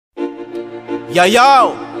Yo,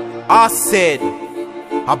 I said,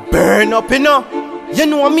 I burn up, you know. You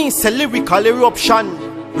know what I mean? It's a lyrical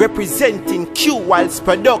eruption representing Q-Wild's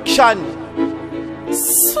production.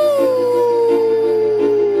 So,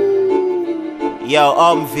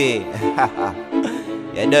 yo, V.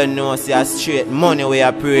 You don't know, see a straight money where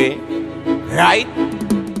I pray. Right?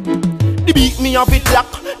 The beat me have it lock,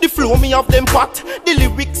 the flow me have them pot. The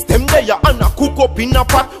lyrics them there and I cook up in a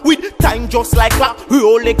pot. With time just like clock,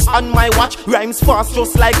 Rolex on my watch. Rhymes fast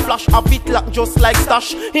just like flash, have it lock just like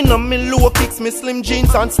stash. In a me low kicks, me slim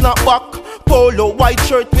jeans and snapback. Polo white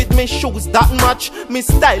shirt with me shoes that match. Me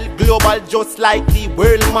style global just like the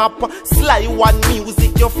world map. Slie one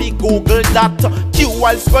music, you fi Google that.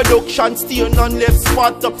 Q-Wild's production still on left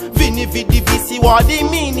spot. Vinny VDVC, what the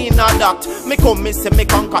meaning of that? Me come me say me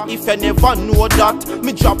conquer if you never know that.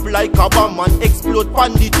 Me drop like a bomb and explode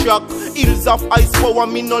pan the track. Hills of ice power,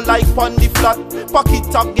 me no like pan the flat. Pocket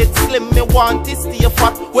talk get slim, me want to stay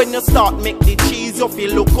fat. When you start make the cheese, you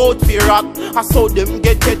feel look out for rat. I saw them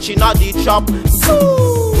get catching at the chop.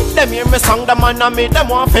 So them hear me song, them and I make them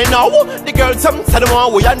want to know. The girls some say them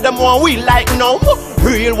want we and them want we like no.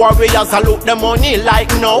 Real warriors I look them money like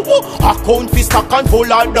no. Account fi stock and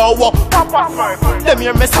full of dough. Them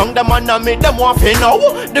hear me song, them and I make them want to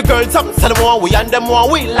know. The girls some say them want we and them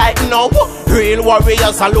want we like no. Real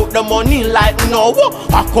warriors I look them money like no.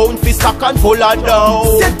 Account fi stock and full of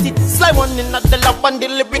dough. Set it, Slie one in the lab and the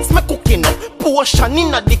lyrics me cooking up. Potion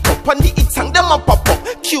in the cup and the hits and them a pop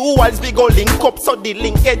up. Q-Wild's we go link up so the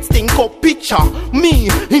link get stink up. Picture me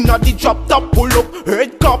in the drop top pull up.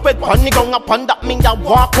 Red carpet pan the gang up and that mean that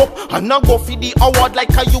walk up. And I go for the award like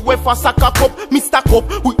a UEFA soccer cup. Mr.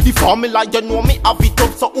 Cup with the formula you know me have it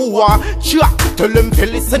up. So who chat tell them to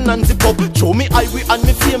listen and zip up. Show me Irie and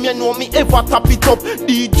me fame you know me ever tap it up.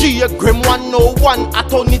 DJ Grim 101 I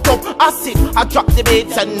turn it up. I see I drop the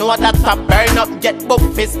bass and know that I burn up. Get book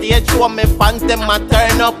for stage show me fans them I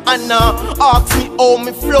turn up. And ask me how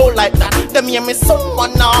me flow like that. Them hear me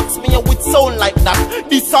someone ask me how it sound like that.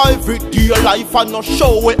 This everyday life and no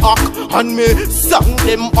show we act. And me song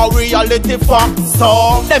them a reality fact.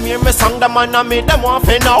 So them hear me song them and I make them want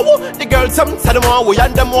to know. The girls some say them want we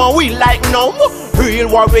and them want we like no.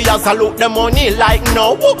 Real warriors I look them money like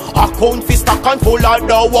no. Account fi stock and full of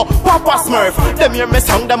dough. Papa Smurf. Them hear me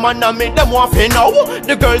song them and I make them want to know.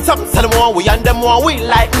 The girls some say them want we and them want we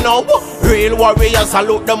like no. Real warriors I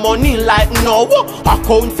look the money like no.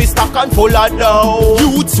 Account fi stock and full of dough.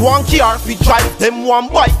 Youths want car fi drive, them one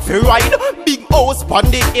bike fi ride. Big house pon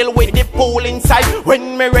the hill with the pool inside.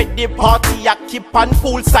 When me ready the party I keep on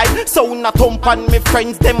poolside. Sound a thump and me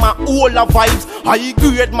friends them a all a vibes. High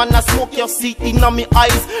grade man a smoke your seat in a me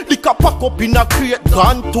eyes. Liquor pack up in a crate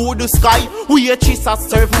gone to the sky. We a cheese a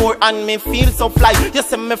serve more and me feel so fly. You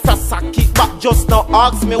say me fast a kick back just now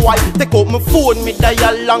ask me why. Take out my phone me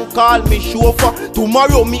dial and call me chauffeur.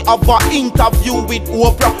 Tomorrow me have a interview with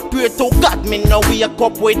Oprah. Pray to God me now wake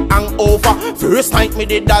up with hangover. First night me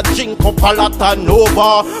did a drink up a lot and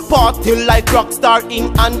over. Party like rockstar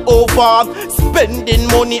in and over. Spending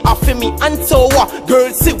money off of me and so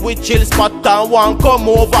girls sit with chill spot and want come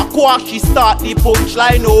over. Quashi start the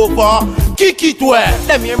punchline over. Kick it where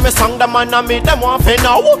them hear me song them and I make them want to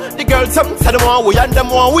know. The girls some say them want we and them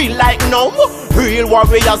want we like no. Real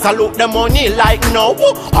warriors I look the money like no.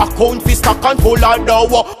 Account fi stock and full of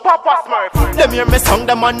dough. Papa Smurf. Them hear me song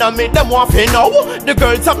them and I make them want to know. The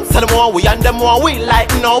girls some say them want we and them want we like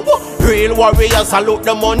no. Real warriors I look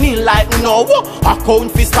the money like no.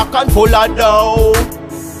 Account fi stock and full of dough.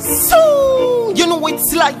 So you know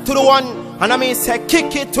it's like to the one. And I mean say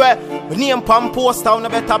kick it where name pan poster, I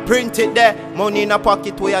better print it there. Money in a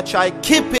pocket where I try keep it.